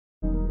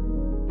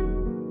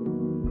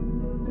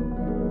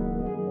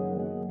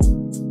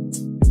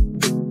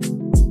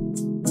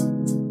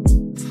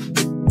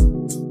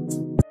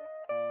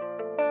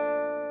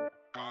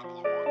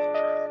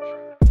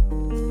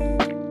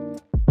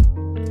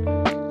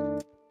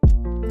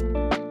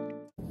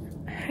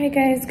Hi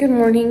guys, good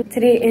morning.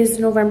 Today is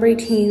November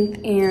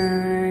 18th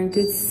and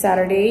it's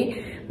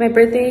Saturday. My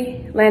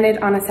birthday landed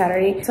on a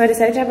Saturday, so I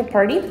decided to have a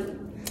party.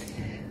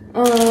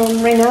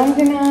 Right now I'm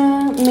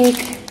gonna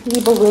make the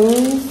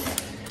balloons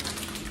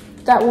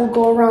that will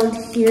go around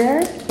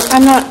here.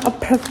 I'm not a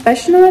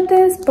professional at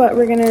this, but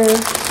we're gonna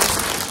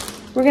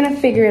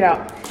figure it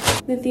out.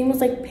 The theme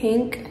was like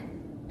pink,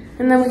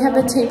 and then we have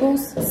the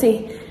tables.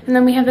 And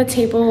then we have the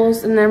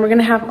tables, and then we're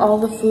gonna have all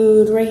the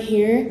food right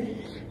here.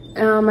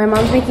 My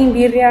mom's making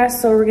birria,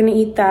 so we're gonna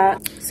eat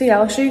that. So yeah,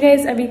 I'll show you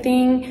guys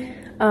everything.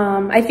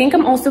 I think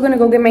I'm also gonna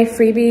go get my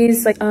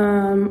freebies, like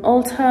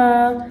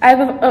Ulta. I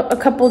have a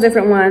couple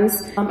different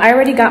ones. I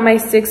already got my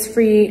 6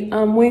 free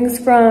wings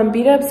from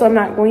Beat Up, so I'm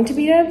not going to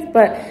Beat Up,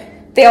 but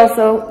they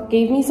also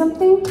gave me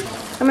something.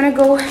 I'm gonna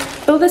go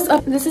fill this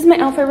up. This is my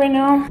outfit right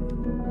now.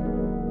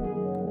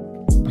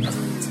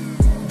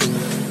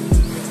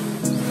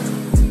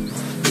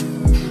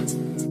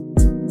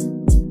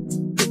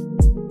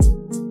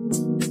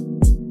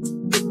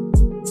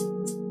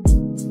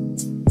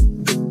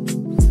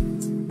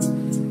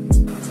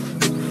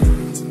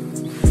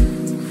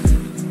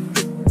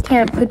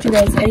 Can't put you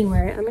guys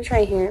anywhere. I'm gonna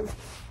try here.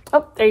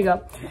 Oh, there you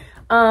go.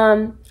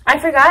 I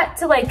forgot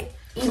to like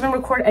even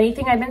record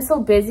anything. I've been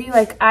so busy.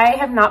 Like, I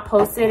have not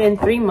posted in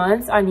 3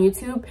 months on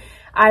YouTube.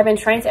 I've been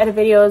trying to edit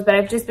videos, but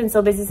I've just been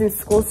so busy since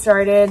school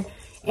started,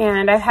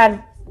 and I've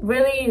had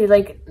really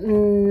like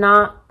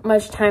not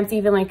much time to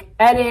even like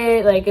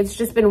edit. Like, it's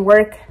just been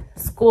work,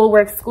 school,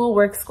 work, school,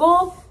 work,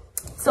 school.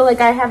 So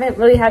like, I haven't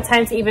really had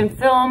time to even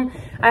film.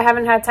 I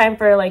haven't had time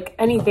for like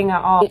anything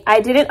at all. I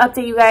didn't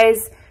update you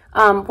guys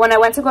when I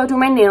went to go do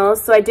my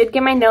nails. So I did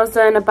get my nails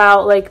done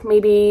about like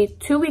maybe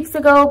 2 weeks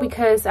ago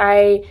because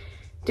I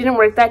didn't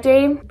work that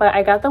day, but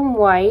I got them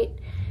white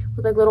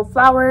with like little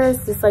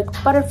flowers, this like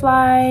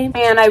butterfly,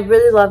 and I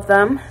really love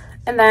them.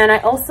 And then I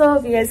also,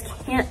 if you guys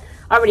can't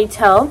already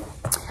tell,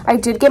 I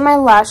did get my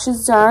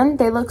lashes done.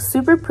 They look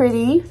super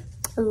pretty.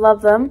 I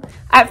love them.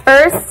 At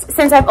first,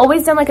 since I've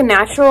always done like a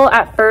natural,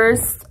 at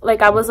first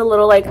like I was a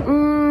little like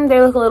they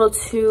look a little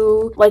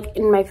too like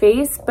in my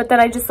face, but then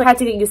I just like had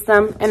to get used to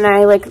them, and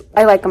I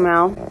like them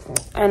now.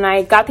 And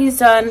I got these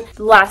done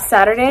last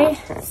Saturday,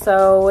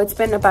 so it's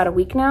been about a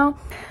week now.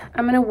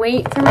 I'm gonna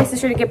wait for my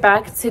sister to get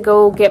back to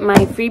go get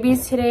my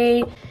freebies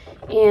today,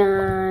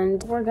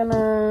 and we're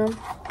gonna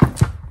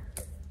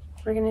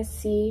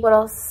see what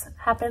else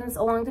happens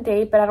along the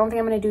day, but I don't think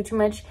I'm gonna do too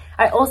much.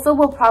 I also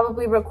will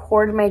probably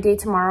record my day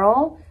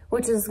tomorrow,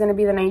 which is gonna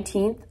be the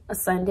 19th, a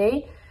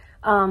Sunday,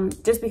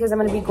 just because I'm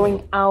gonna be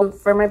going out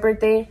for my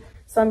birthday.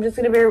 So I'm just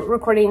gonna be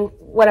recording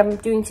what I'm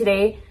doing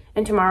today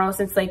and tomorrow,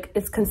 since like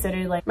it's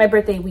considered like my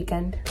birthday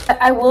weekend.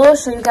 I will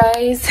show you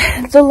guys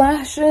the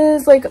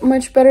lashes like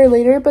much better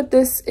later, but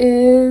this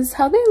is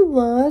how they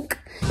look.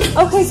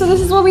 Okay, so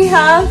this is what we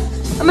have.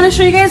 I'm gonna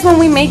show you guys when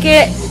we make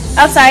it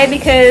outside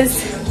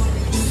because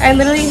I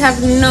literally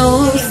have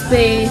no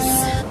space.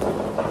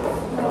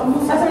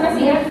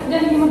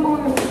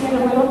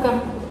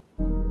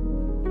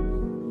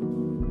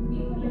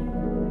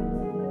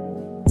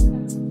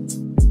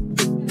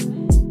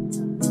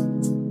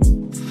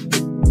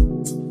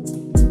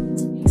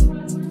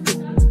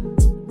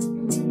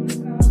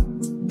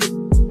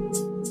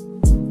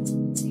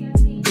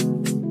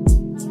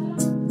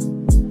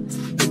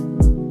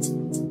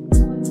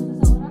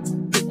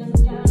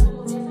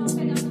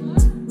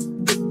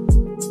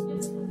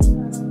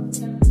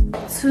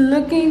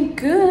 Looking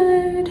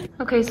good.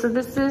 Okay, so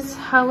this is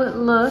how it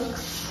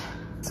looks.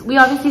 We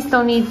obviously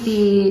still need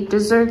the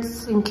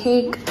desserts and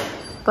cake,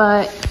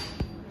 but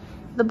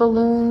the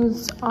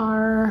balloons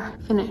are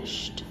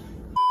finished.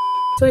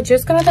 So I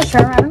just got out of the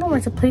shower. I don't know where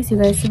to place you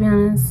guys, to be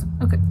honest.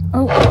 Okay.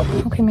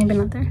 Oh, okay, maybe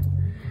not there.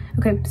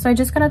 Okay, so I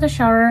just got out of the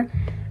shower.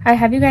 I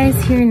have you guys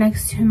here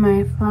next to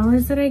my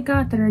flowers that I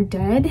got that are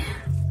dead.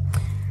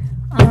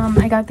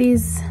 I got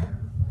these,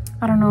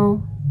 I don't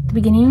know, the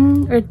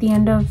beginning or at the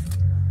end of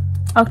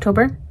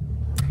October,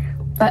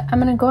 but I'm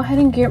gonna go ahead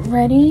and get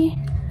ready.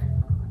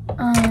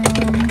 I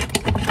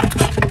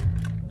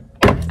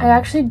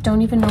actually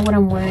don't even know what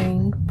I'm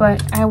wearing,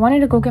 but I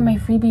wanted to go get my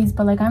freebies,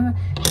 but like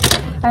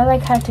I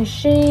like had to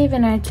shave,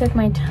 and I took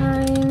my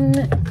time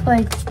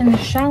like in the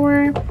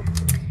shower,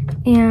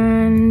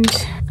 and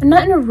I'm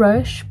not in a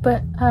rush,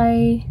 but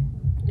I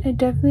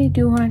definitely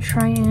do want to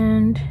try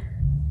and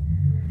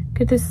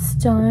get this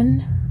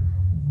done,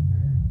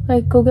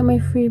 like go get my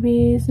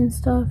freebies and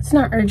stuff. It's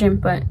not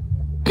urgent, but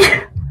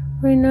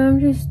right now I'm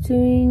just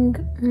doing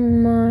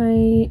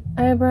my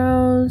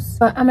eyebrows,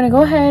 but I'm gonna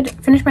go ahead,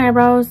 finish my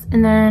eyebrows,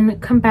 and then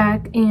come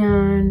back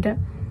and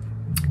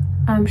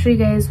show you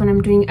guys what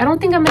I'm doing. I don't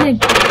think I'm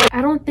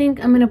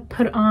gonna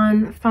put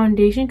on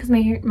foundation because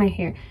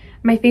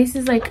my face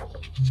is like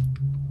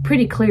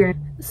pretty clear,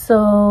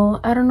 so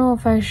I don't know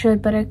if I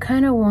should, but I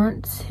kind of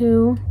want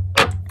to.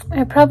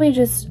 I probably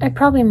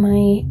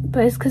might,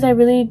 but it's because I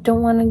really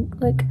don't want to,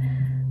 like,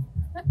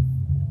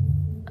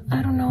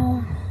 I don't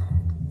know.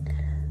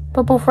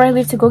 But before I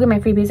leave to go get my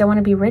freebies, I want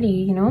to be ready,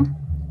 you know?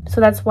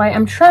 So that's why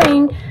I'm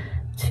trying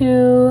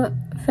to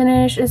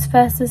finish as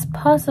fast as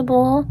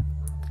possible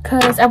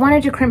because I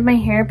wanted to crimp my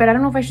hair, but I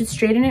don't know if I should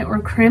straighten it or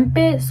crimp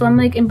it. So I'm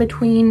like in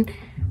between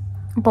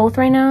both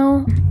right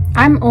now.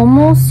 I'm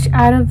almost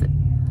out of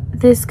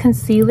this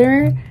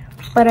concealer,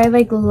 but I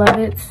like love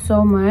it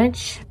so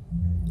much.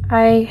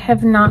 I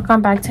have not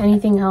gone back to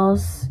anything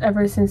else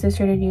ever since I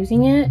started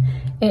using it.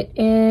 It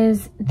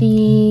is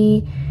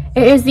the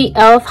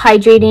e.l.f.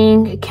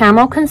 Hydrating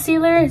Camo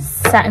Concealer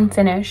Satin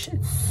Finish.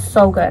 It's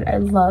so good. I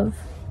love.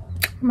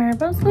 My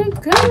eyebrows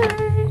look good.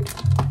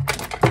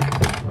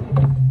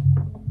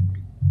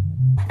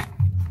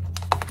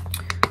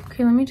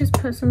 Okay, let me just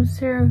put some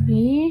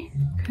CeraVe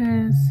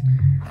because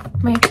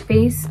my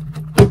face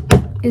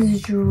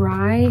is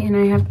dry and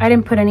I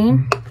didn't put any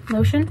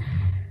lotion.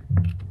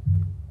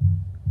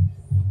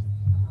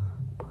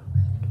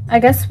 I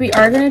guess we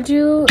are gonna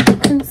do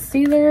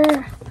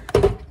concealer.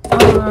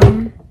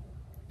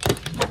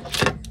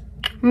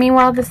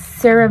 Meanwhile, the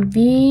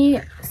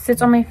CeraVe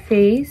sits on my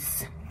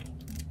face.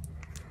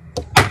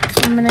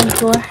 I'm gonna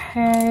go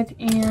ahead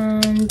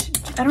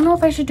and I don't know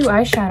if I should do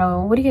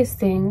eyeshadow. What do you guys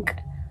think?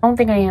 I don't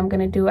think I am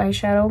gonna do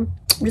eyeshadow.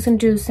 I'm just gonna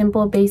do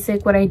simple,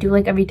 basic, what I do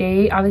like every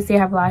day. Obviously, I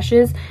have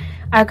lashes.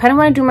 I kind of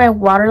want to do my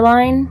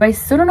waterline, but I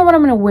still don't know what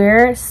I'm gonna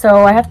wear,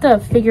 so I have to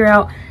figure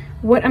out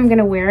what I'm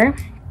gonna wear.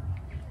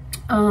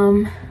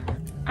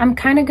 I'm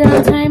kind of good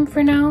on time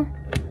for now.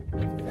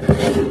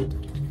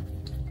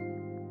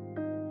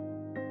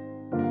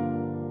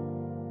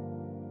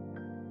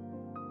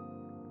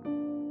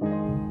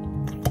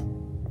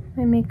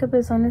 My makeup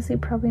is honestly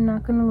probably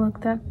not gonna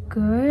look that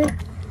good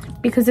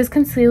because this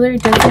concealer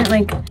doesn't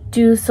like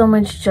do so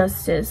much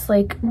justice.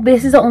 Like,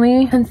 this is the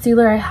only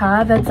concealer I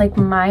have that's like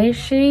my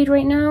shade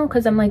right now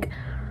because I'm like,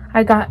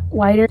 I got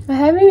whiter. I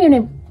haven't even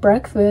had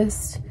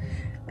breakfast.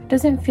 It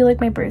doesn't feel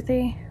like my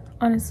birthday,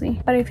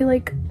 honestly, but I feel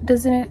like,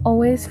 doesn't it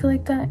always feel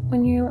like that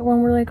when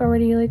we're like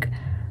already like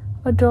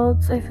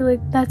adults? I feel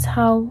like that's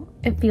how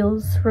it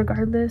feels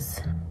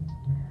regardless.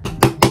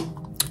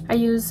 I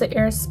use the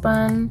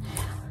Airspun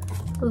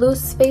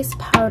loose face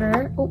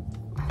powder. Oh,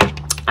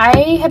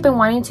 I have been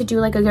wanting to do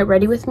like a get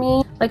ready with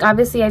me. Like,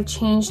 obviously I've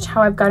changed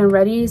how I've gotten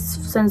ready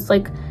since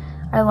like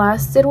I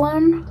last did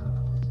one,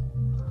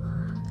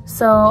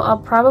 so I'll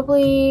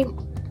probably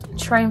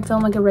try and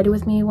film a get ready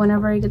with me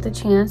whenever I get the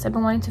chance. I've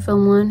been wanting to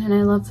film one and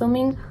I love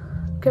filming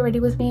get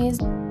ready with me.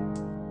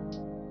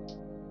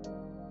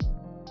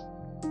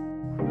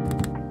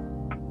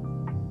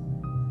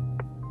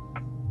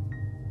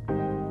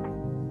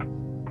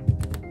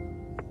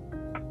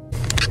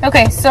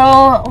 Okay,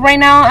 so right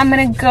now I'm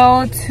gonna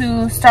go to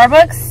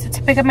Starbucks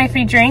to pick up my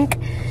free drink,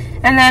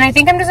 and then I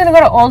think I'm just gonna go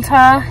to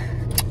Ulta.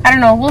 I don't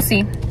know, we'll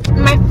see.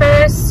 My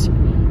first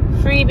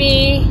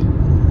freebie,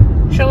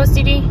 show us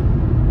DD.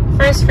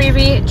 First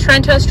freebie,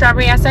 Trento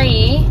Strawberry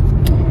Acai,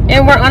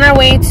 and we're on our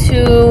way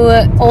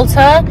to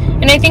Ulta,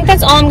 and I think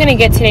that's all I'm gonna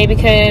get today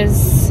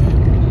because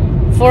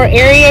for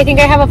Aerie I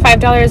think I have a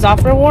 $5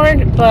 off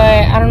reward, but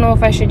I don't know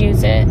if I should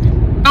use it.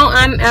 Oh,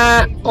 I'm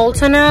at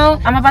Ulta now.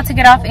 I'm about to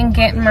get off and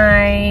get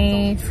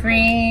my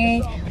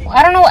free,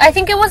 I don't know, I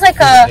think it was like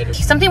a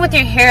something with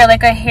your hair,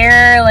 like a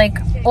hair like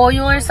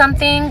oil or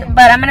something,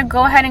 but I'm gonna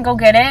go ahead and go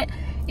get it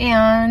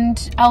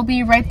and I'll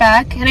be right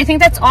back. And I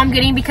think that's all I'm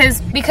getting because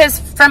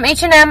from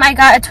H&M I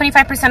got a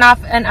 25% off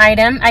an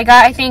item. I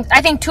got I think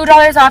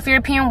 $2 off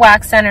European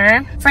Wax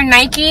Center. For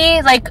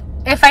Nike, like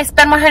if I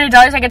spend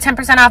 $100 I get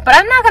 10% off, but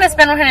I'm not gonna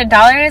spend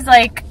 $100.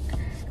 Like,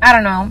 I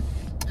don't know.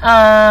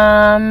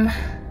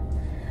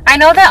 I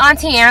know that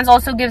Auntie Anne's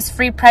also gives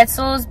free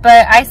pretzels,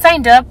 but I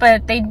signed up,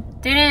 but they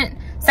didn't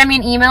send me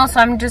an email, so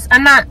I'm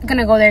not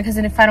gonna go there because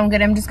if I don't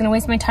get it, I'm just gonna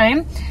waste my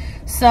time.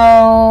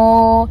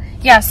 So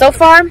yeah, so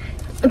far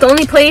the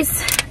only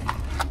place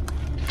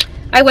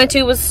I went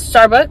to was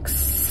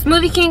Starbucks.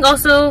 Smoothie King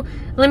also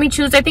let me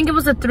choose. I think it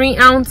was a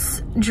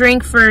 3-ounce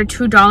drink for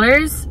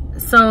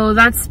 $2, so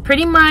that's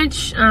pretty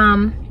much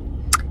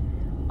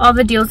all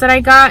the deals that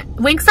I got.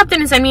 Wingstop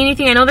didn't send me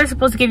anything. I know they're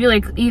supposed to give you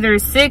like either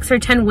 6 or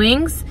 10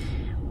 wings,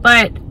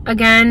 but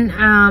again,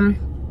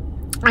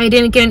 I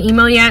didn't get an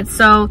email yet,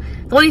 so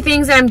the only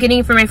things that I'm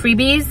getting for my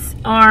freebies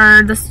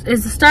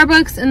is the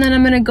Starbucks, and then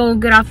I'm gonna go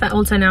get off at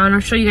Ulta now and I'll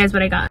show you guys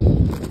what I got.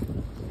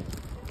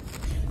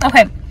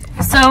 Okay,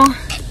 so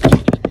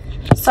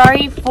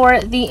sorry for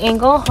the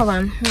angle. Hold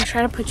on, I'm gonna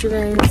try to put you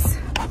guys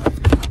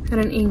at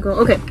an angle.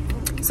 Okay,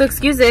 so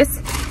excuse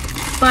this,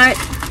 but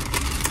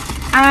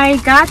I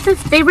got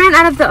this. They ran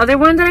out of the other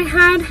one that I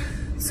had,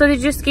 so they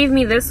just gave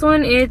me this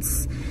one.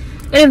 It's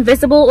an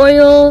invisible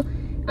oil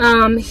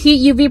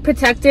heat UV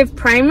protective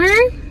primer.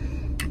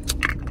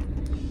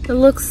 It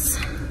looks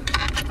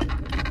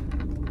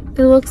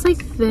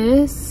like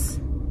this.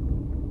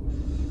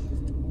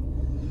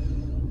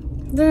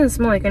 It doesn't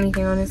smell like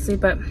anything, honestly,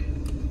 but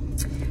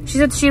she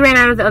said she ran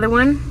out of the other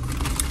one.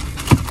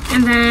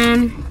 And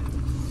then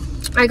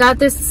I got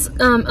this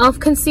e.l.f.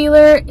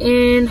 concealer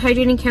in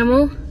Hydrating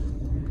Camo.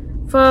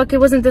 Fuck, it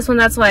wasn't this one,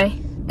 that's why.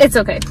 It's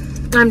okay,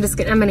 I'm just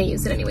kidding, I'm gonna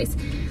use it anyways.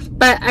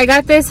 But I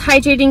got this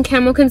Hydrating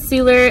Camo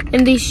Concealer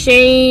in the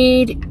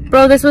shade...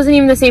 Bro, this wasn't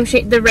even the same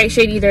shade, the right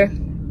shade either.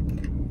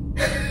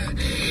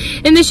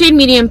 in the shade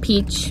medium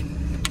peach.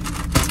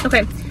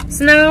 Okay,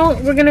 so now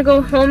we're gonna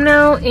go home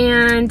now,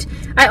 and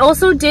I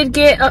also did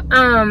get a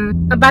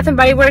Bath and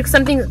Body Works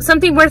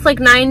something worth like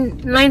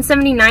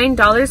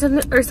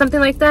 $979 or something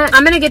like that.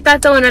 I'm gonna get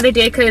that though another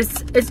day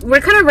because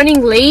we're kind of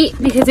running late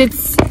because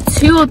it's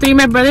 2:03.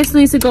 My brother still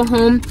needs to go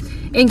home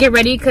and get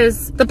ready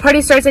because the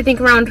party starts I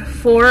think around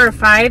 4 or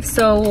 5,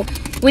 so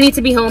we need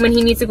to be home and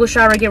he needs to go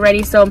shower, get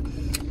ready. So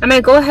I'm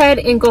gonna go ahead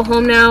and go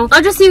home now.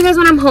 I'll just see you guys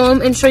when I'm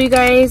home and show you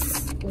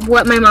guys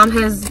what my mom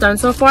has done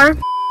so far.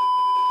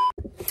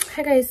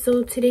 Hi guys,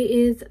 so today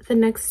is the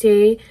next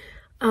day.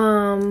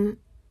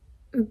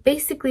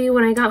 Basically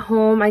when I got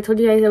home, I told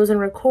you guys I was gonna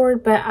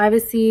record, but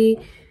obviously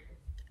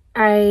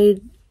I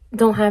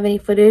don't have any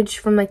footage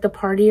from like the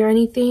party or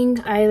anything.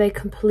 I like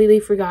completely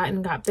forgot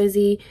and got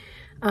busy.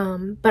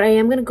 But I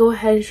am gonna go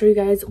ahead and show you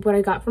guys what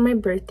I got for my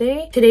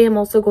birthday. Today I'm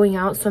also going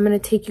out, so I'm gonna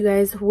take you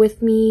guys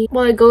with me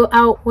while I go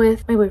out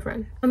with my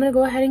boyfriend. I'm gonna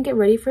go ahead and get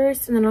ready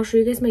first, and then I'll show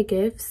you guys my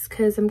gifts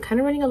because I'm kind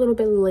of running a little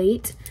bit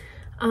late.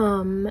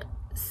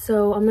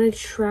 So I'm gonna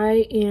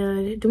try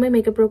and do my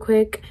makeup real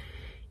quick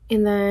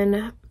and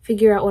then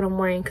figure out what I'm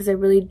wearing because I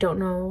really don't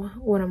know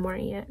what I'm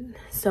wearing yet.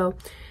 So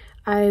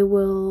I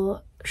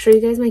will show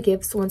you guys my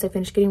gifts once I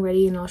finish getting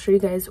ready, and I'll show you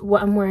guys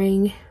what I'm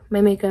wearing,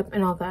 my makeup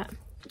and all that.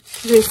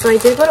 Okay, so I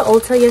did go to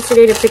Ulta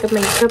yesterday to pick up my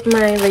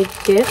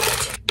like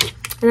gift,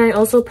 and I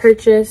also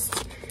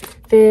purchased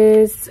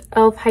this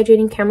e.l.f.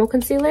 Hydrating Camo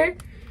Concealer.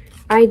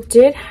 I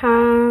did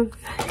have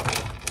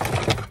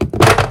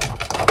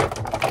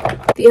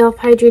the e.l.f.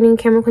 Hydrating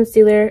Camo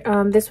Concealer.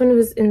 This one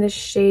was in the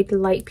shade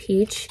Light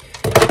Peach,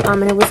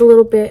 and it was a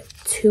little bit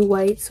too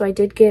white, so I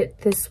did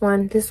get this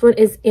one. This one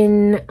is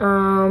in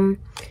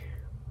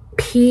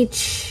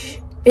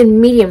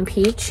medium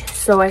peach,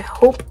 so I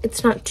hope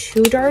it's not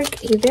too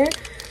dark either.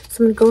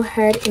 So I'm gonna go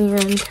ahead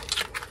and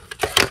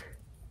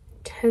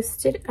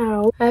test it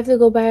out. I have to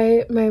go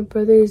buy my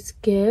brother's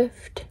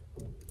gift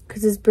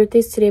because his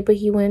birthday's today, but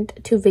he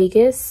went to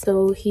Vegas,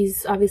 so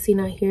he's obviously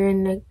not here,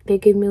 and they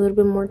gave me a little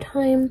bit more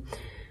time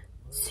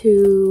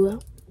to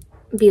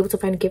be able to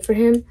find a gift for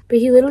him. But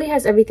he literally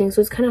has everything, so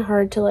it's kind of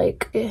hard to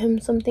like get him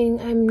something.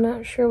 I'm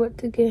not sure what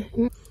to get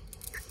him.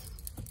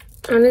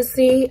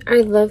 Honestly, I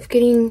love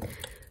getting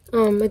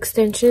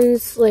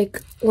extensions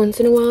like once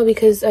in a while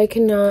because I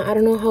cannot, I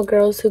don't know how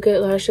girls who get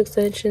lash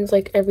extensions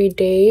like every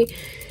day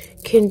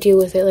can deal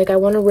with it. Like I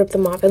want to rip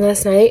them off, and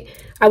last night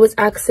I was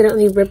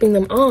accidentally ripping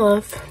them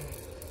off,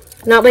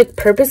 not like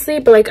purposely,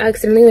 but like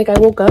accidentally. Like I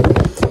woke up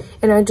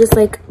and I just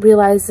like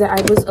realized that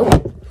I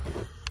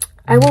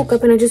woke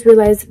up and I just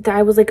realized that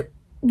I was like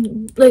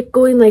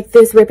going like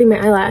this, ripping my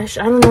eyelash.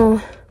 I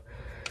don't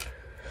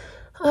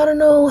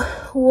know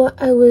what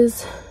I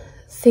was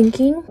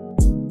thinking.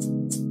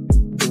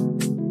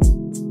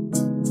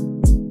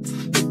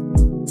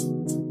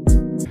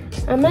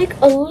 I'm like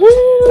a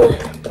little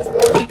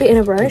bit in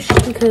a rush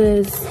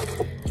because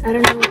I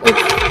don't know if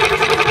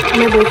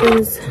my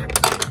boyfriend's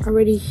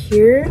already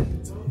here.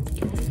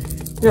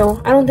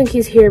 No, I don't think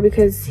he's here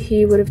because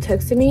he would have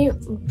texted me,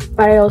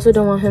 but I also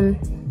don't want him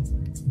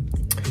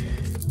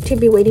to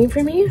be waiting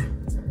for me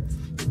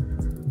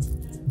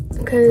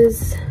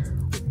because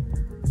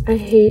I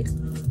hate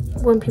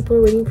when people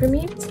are waiting for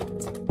me.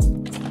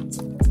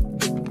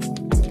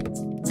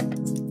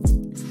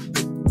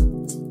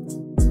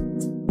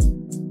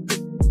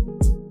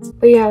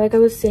 But yeah, like I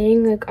was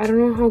saying, like I don't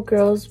know how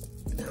girls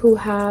who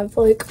have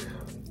like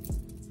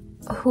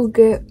who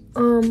get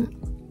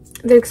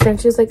their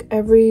extensions like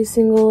every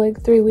single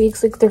like 3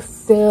 weeks, like their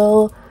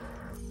fill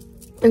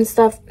and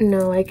stuff.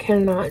 No, I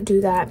cannot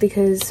do that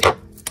because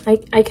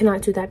I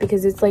cannot do that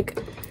because it's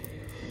like,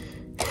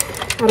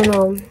 I don't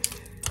know,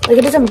 like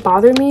it doesn't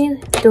bother me,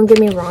 don't get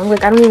me wrong,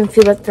 like I don't even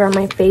feel like they're on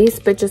my face,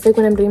 but just like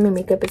when I'm doing my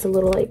makeup, it's a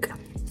little like,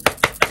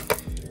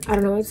 I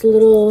don't know, it's a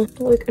little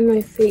like in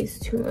my face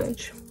too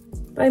much.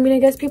 But I mean, I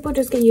guess people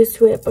just get used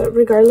to it, but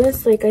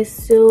regardless, like I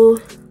still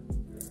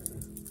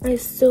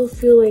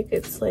feel like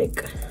it's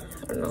like,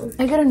 I don't know,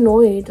 I get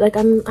annoyed. Like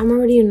I'm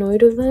already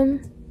annoyed of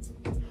them,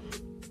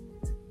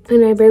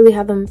 and I barely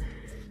have them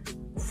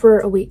for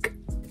a week.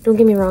 Don't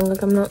get me wrong,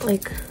 like I'm not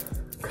like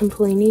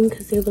complaining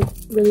because they look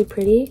really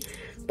pretty,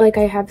 but like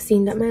I have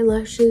seen that my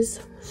lashes,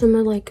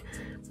 my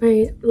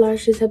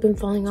lashes have been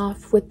falling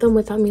off with them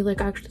without me like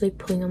actually like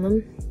pulling on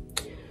them.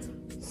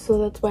 So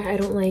that's why I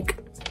don't like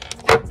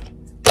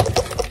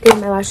getting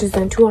my lashes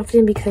done too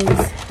often, because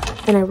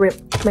then I rip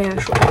my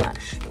actual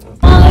eyelash.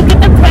 Oh, look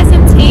at the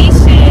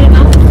presentation.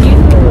 How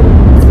cute.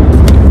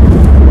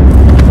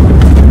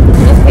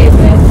 Okay,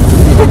 but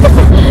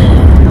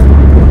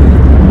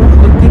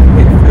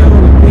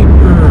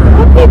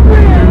what paper?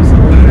 There's a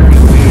letter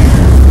in there.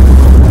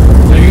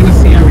 So you're gonna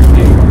see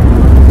everything.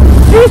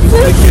 This is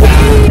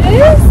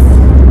this?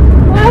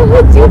 Why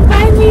would you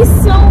buy me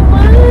so much?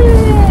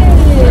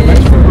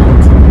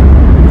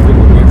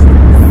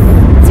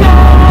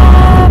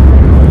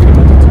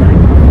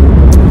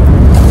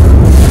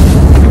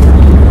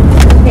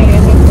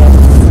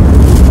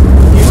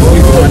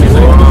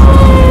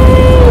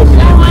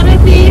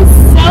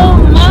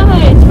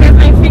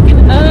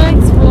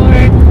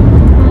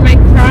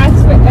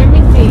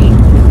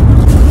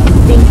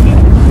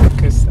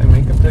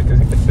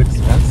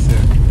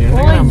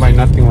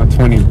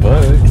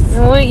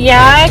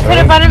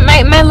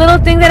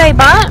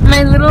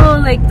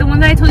 the one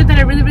that I told you that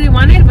I really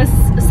wanted was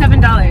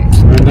 $7.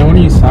 And then when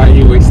you saw it,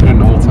 you wasted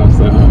an ult. I was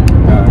like, oh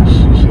gosh,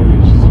 you should.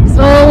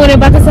 Oh, when I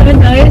bought the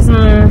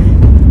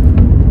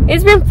 $7?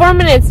 It's been 4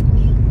 minutes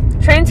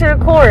trying to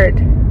record.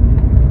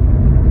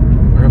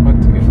 We're about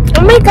to get.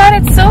 Oh my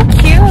god, it's so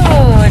cute.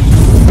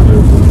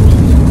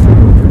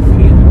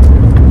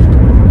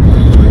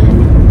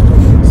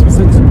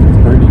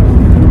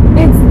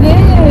 It's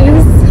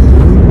this.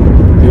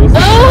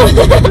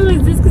 Oh,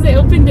 it's this because I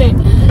opened it.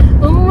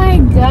 Oh my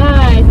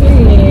god,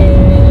 here it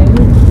is.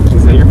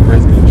 Is that your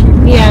first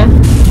connection? Yeah.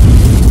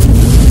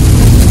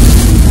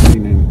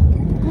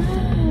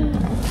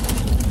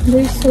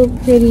 They're so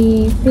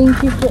pretty.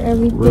 Thank you for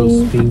everything.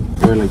 Rose pink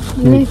or like pink,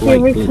 my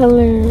favorite pink.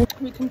 color.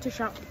 We come to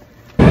shop.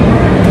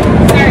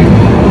 Sorry.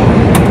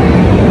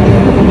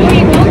 Where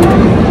you go?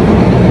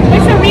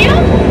 Wait, so Rio?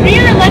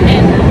 Rio or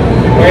London?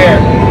 Where?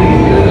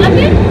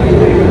 London?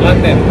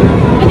 London.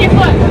 On your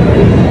foot.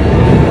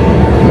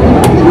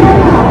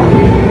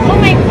 Oh,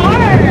 my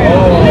car.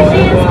 Oh,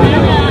 she is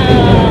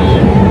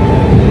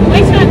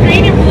Which one?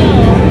 Green or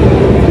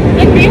blue?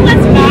 The green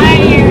one's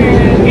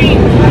fire. Green.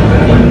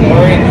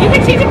 Orange. You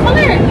can change the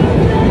color.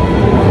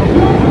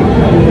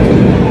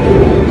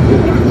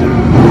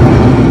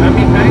 I'm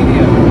behind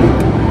you.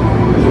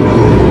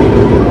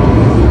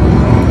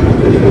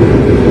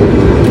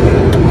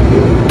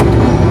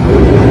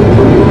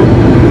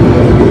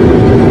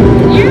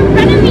 You're in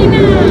front of me now.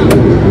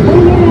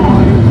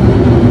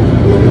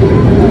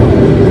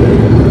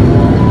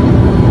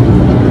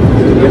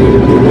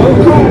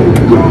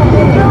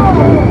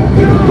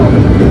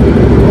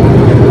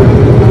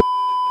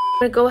 I'm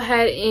gonna go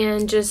ahead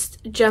and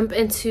just jump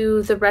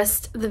into the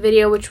rest of the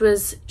video, which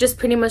was just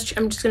pretty much,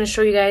 I'm just gonna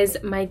show you guys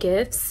my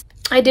gifts.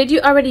 I did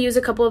already use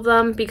a couple of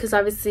them because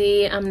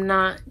obviously I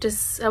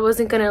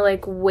wasn't gonna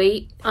like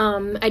wait.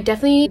 I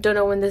definitely don't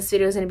know when this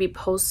video is gonna be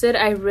posted.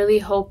 I really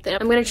hope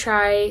that I'm gonna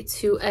try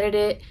to edit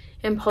it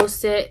and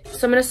post it.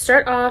 So I'm gonna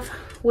start off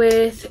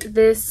with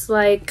this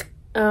like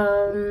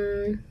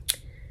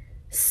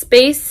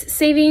space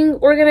saving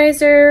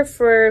organizer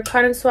for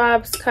cotton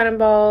swabs, cotton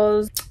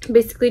balls,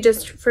 basically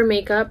just for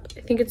makeup.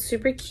 I think it's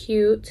super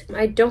cute.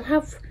 I don't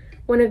have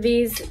one of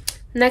these.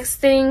 Next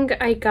thing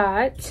I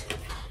got,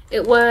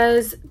 it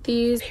was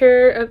these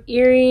pair of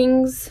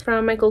earrings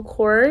from Michael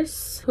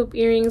Kors, hoop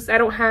earrings. I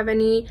don't have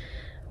any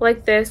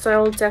like this, so I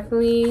will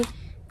definitely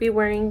be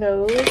wearing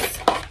those.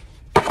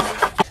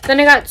 Then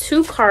I got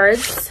 2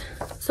 cards.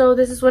 So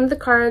this is one of the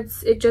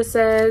cards. It just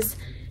says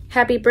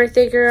happy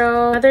birthday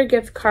girl. Another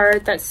gift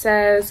card that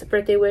says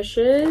birthday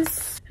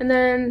wishes. And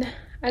then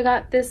I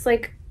got this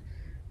like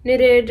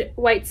knitted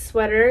white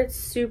sweater. It's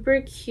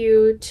super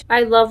cute.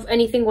 I love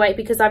anything white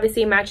because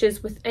obviously it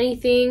matches with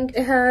anything.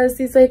 It has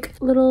these like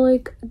little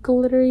like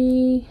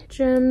glittery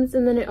gems,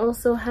 and then it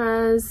also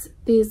has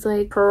these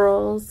like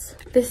pearls.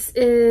 This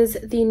is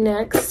the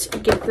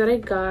next gift that I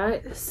got.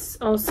 It's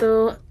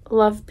also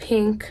love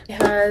pink.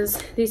 It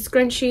has these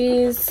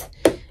scrunchies,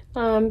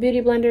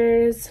 beauty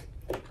blenders,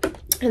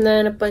 and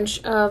then a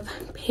bunch of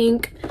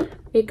pink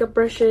makeup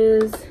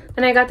brushes.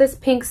 And I got this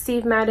pink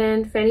Steve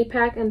Madden fanny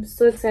pack. I'm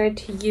so excited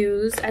to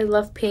use. I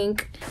love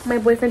pink. My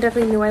boyfriend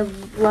definitely knew I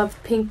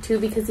loved pink too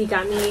because he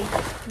got me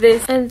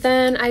this. And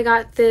then I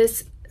got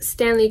this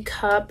Stanley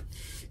cup.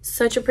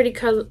 Such a pretty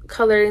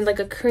color in like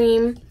a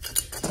cream.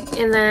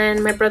 And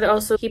then my brother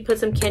also, he put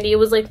some candy. It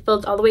was like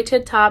filled all the way to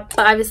the top.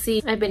 But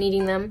obviously I've been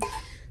eating them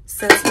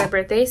since my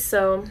birthday.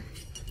 So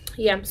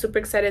yeah, I'm super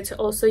excited to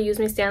also use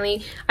my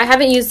Stanley. I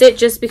haven't used it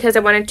just because I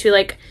wanted to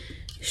like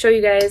show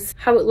you guys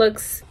how it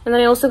looks. And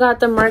then I also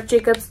got the Marc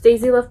Jacobs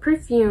Daisy Love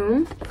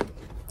perfume.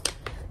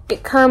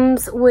 It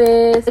comes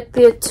with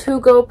the To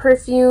Go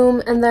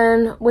perfume and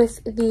then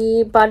with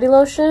the body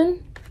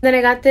lotion. Then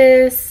I got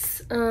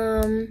this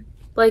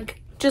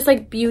like just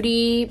like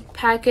beauty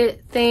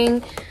packet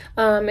thing.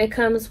 It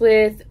comes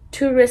with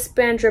 2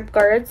 wristband drip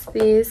guards.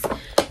 These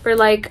for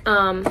like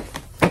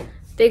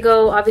they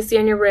go obviously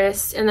on your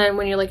wrist, and then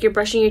when you're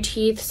brushing your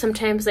teeth,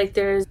 sometimes like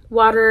there's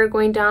water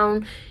going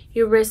down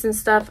your wrist and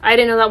stuff. I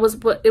didn't know that was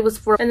what it was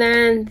for. And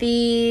then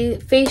the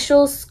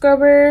facial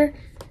scrubber,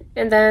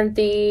 and then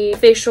the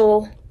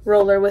facial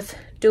roller with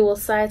dual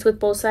sides, with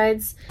both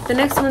sides. The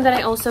next one that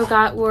I also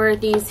got were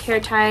these hair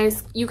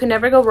ties. You can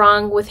never go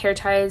wrong with hair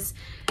ties,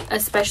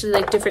 especially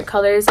like different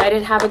colors. I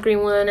didn't have a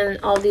green one, and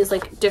all these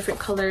like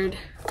different colored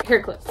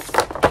hair clips.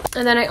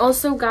 And then I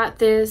also got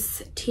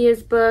this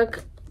Tia's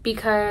book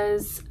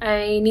because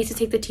I need to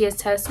take the TS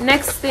test.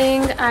 Next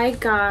thing I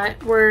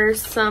got were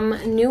some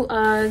new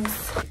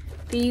Uggs.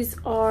 These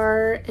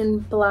are in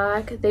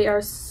black. They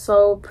are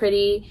so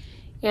pretty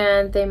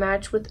and they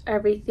match with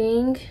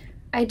everything.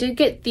 I did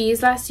get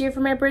these last year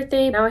for my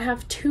birthday. Now I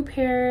have 2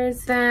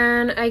 pairs.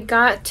 Then I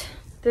got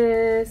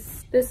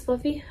this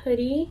fluffy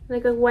hoodie,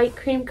 like a white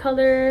cream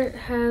color. It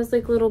has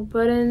like little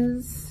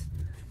buttons.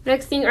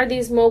 Next thing are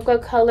these mocha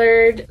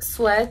colored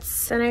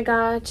sweats. Then I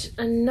got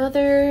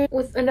another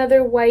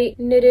white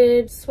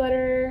knitted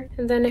sweater,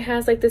 and then it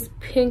has like this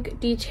pink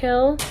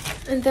detail.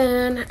 And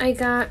then I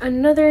got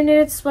another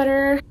knitted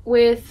sweater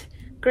with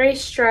gray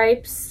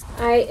stripes.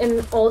 I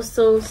am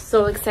also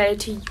so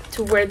excited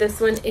to wear this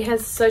one. It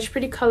has such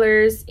pretty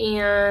colors,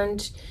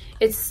 and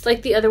it's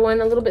like the other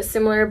one, a little bit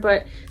similar,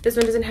 but this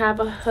one doesn't have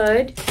a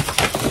hood.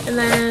 And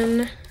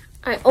then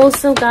I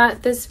also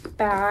got this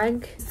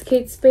bag, this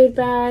Kate Spade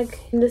bag,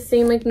 in the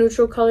same like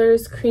neutral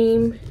colors,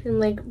 cream and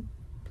like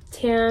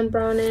tan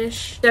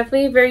brownish.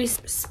 Definitely very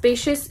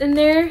spacious in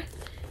there.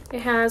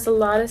 It has a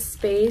lot of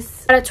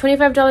space. I got a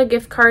 $25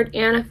 gift card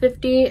and a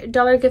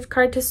 $50 gift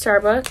card to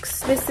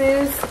Starbucks. This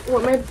is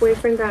what my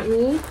boyfriend got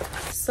me.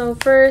 So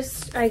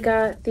first I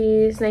got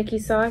these Nike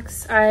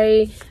socks.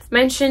 I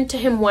mentioned to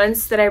him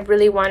once that I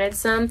really wanted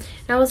some,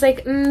 and I was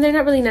like, they're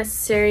not really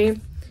necessary,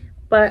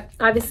 but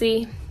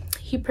obviously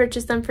he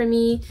purchased them for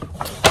me.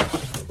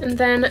 And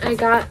then I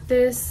got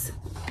this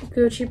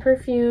Gucci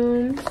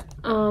perfume.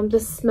 The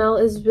smell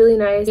is really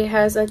nice. It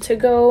has a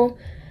to-go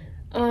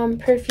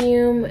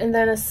perfume, and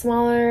then a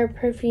smaller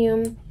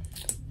perfume,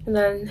 and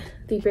then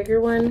the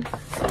bigger one.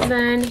 And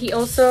then he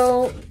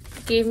also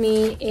gave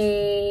me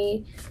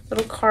a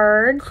little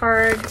card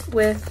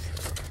with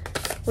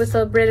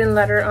a written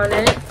letter on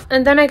it.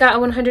 And then I got a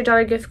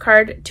 $100 gift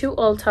card to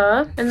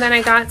Ulta. And then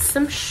I got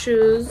some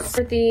shoes,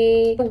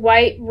 the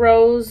White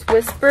Rose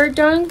Whisper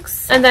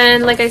Dunks. And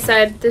then, like I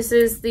said, this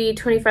is the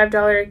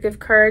 $25 gift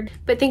card.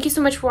 But thank you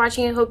so much for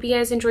watching. I hope you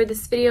guys enjoyed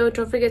this video.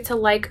 Don't forget to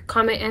like,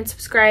 comment, and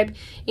subscribe,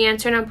 and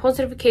turn on post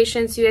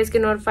notifications so you guys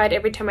get notified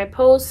every time I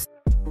post.